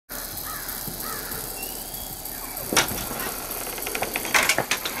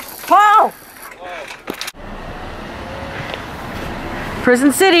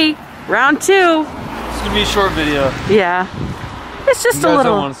Prison City, round 2. It's gonna be a short video. Yeah. It's just you guys a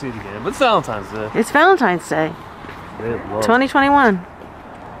little. don't want to see it again, but it's Valentine's Day. It's Valentine's Day. 2021.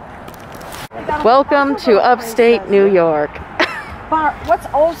 Welcome to upstate New York. What's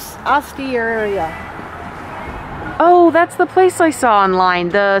Osti area? Oh, that's the place I saw online,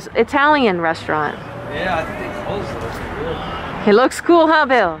 the Italian restaurant. Yeah, I think they closed it. Looks good. It looks cool, huh,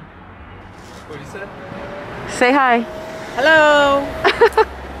 Bill? What did you say? Say hi. Hello.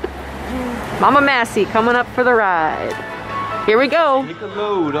 Mama Massey coming up for the ride. Here we go. Take a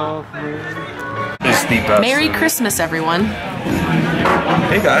load off me. Merry Christmas, everyone.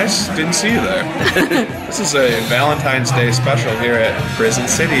 Hey guys, didn't see you there. This is a Valentine's Day special here at Prison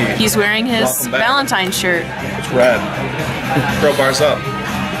City. He's wearing his Valentine's shirt. It's red. Crowbars up.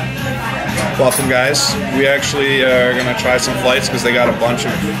 Welcome guys. We actually are going to try some flights because they got a bunch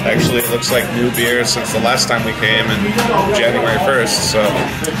of, actually it looks like new beers since the last time we came in January 1st. So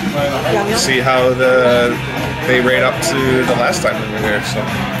see how they rate up to the last time we were here. So.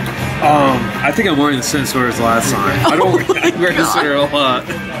 I think I'm wearing the same sweater as last time. I don't wear this sweater a lot.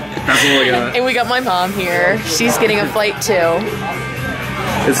 That's all I got. And we got my mom here. She's getting a flight too.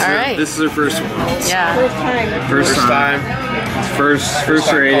 This is her first one. Yeah. First time.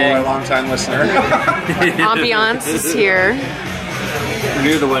 First rating. A long time listener. Ambiance is here.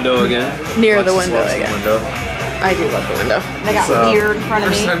 Near the window again. Near the window again. I do love the window. They got beer in front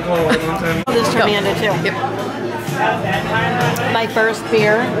of me. This turned me into too. Yep. My first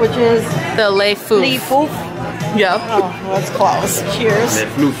beer, which is the Le Fouf. Le Fouf. Yep. Oh, that's close. Cheers.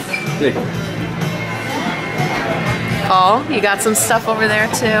 Paul, you got some stuff over there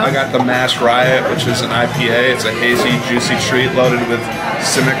too? I got the Mass Riot, which is an IPA. It's a hazy, juicy treat loaded with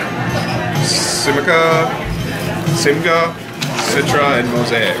Simca, Citra, and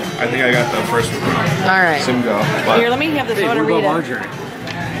Mosaic. I think I got the first one. All right. Simca. Here, let me have this one and read it.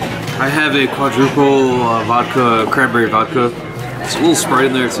 I have a quadruple vodka, cranberry vodka. It's a little Sprite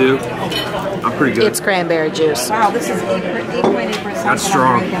in there too. I'm pretty good. It's cranberry juice. Wow, this is 8.8%. That's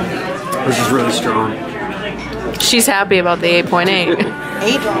strong. This is really strong. She's happy about the 8.8.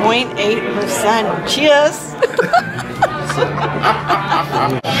 8.8%. Cheers.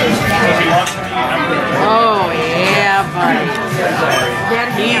 Oh yeah, buddy.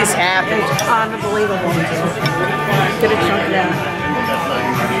 He's happy. Unbelievable. Get a chunk of that.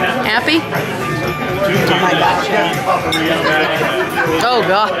 Happy? Oh my gosh. Oh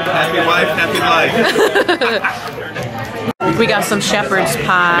god. Happy wife, happy life. We got some shepherd's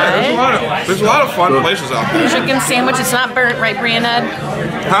pie. There's a lot of fun places out there. Chicken sandwich. It's not burnt, right, Brianna?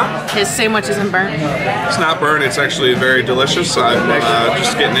 Huh? His sandwich isn't burnt. It's not burnt. It's actually very delicious. I'm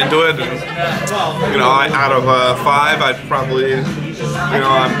just getting into it. And, you know, out of 5, I'd probably,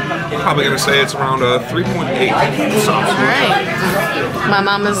 I'm probably going to say it's around a 3.8. All right. My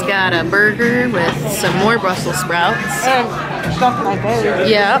mama's got a burger with some more Brussels sprouts. Stuff my face.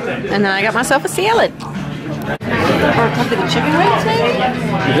 Yep. And then I got myself a salad. Or a couple of chicken wings, maybe?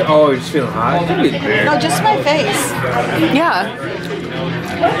 Oh, you're just feeling hot? No, just my face. Yeah.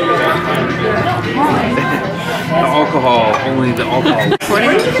 The alcohol, only the alcohol.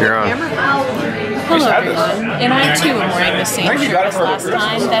 You're on. Hello, everyone. And I too am wearing the same shirt as last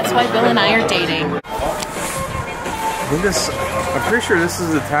time. That's why Bill and I are dating. I'm pretty sure this is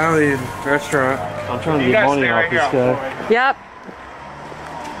an Italian restaurant. I'm trying to get money off this guy. Yep.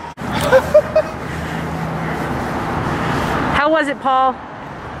 How was it, Paul?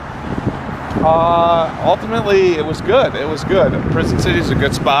 Ultimately, it was good. It was good. Prison City is a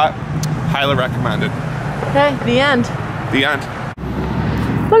good spot. Highly recommended. Okay, the end. The end.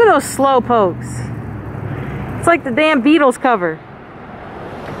 Look at those slow pokes. It's like the damn Beatles cover.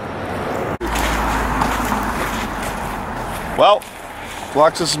 Well,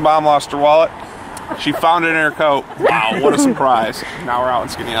 Alexis' mom lost her wallet. She found it in her coat. Wow, what a surprise. Now we're out in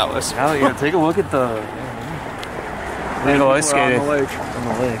Skaneateles. Now you gotta take a look at the ice skating on the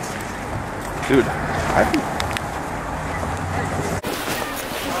lakes. Dude,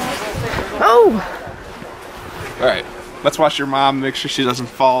 Oh! Alright, let's watch your mom, make sure she doesn't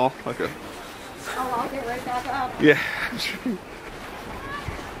fall like a... Oh, I'll get right back up. Yeah.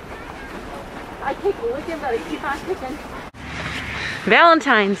 I keep looking, but I keep on kicking.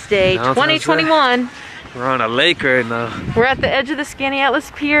 Valentine's Day 2021. We're on a lake right now. We're at the edge of the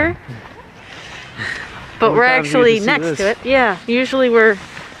Skaneateles Pier. But we're actually next to it. Yeah, usually we're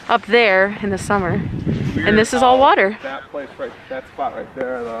up there in the summer. And this is all water. That place right, that spot right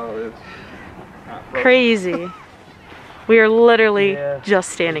there though is crazy. We are literally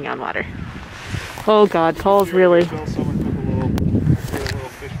just standing on water. Oh god, Paul's really...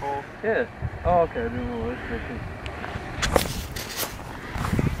 Yeah. Oh, okay.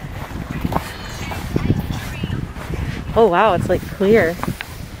 Oh wow, it's like clear.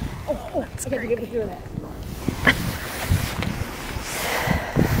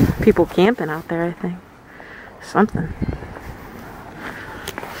 People camping out there, I think. Something.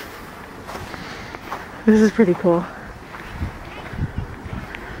 This is pretty cool.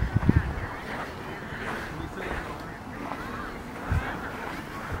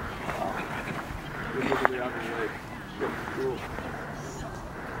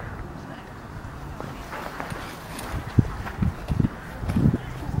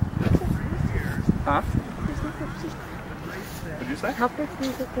 Huh? What'd you say? How big do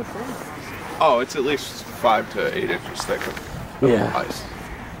you think this is? Oh, it's at least 5 to 8 inches thick of ice.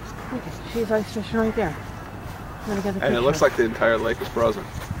 She's ice fishing right there. I'm gonna get a And it looks like the entire lake is frozen.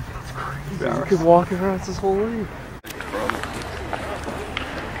 You could walk across this whole lake.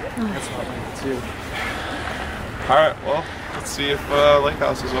 Alright, well, let's see if Lake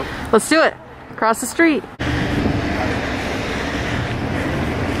House is open. Let's do it. Across the street.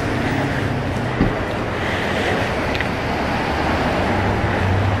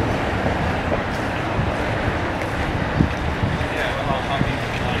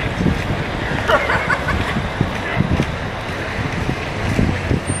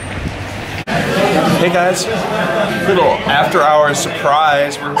 Hey guys, little after hours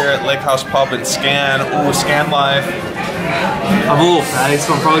surprise. We're here at Lake House Pub in Scan. Ooh, Scan Life. I'm a little fatty,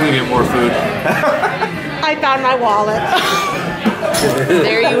 so I'm probably gonna get more food. I found my wallet.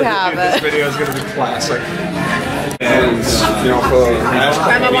 There you have This it. video is gonna be classic. And you know, for the last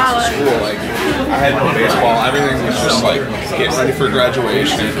couple of weeks of school, like I had no baseball. Everything was just like getting ready for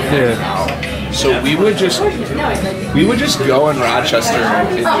graduation. Yeah. So we would just go in Rochester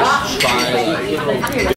and just try like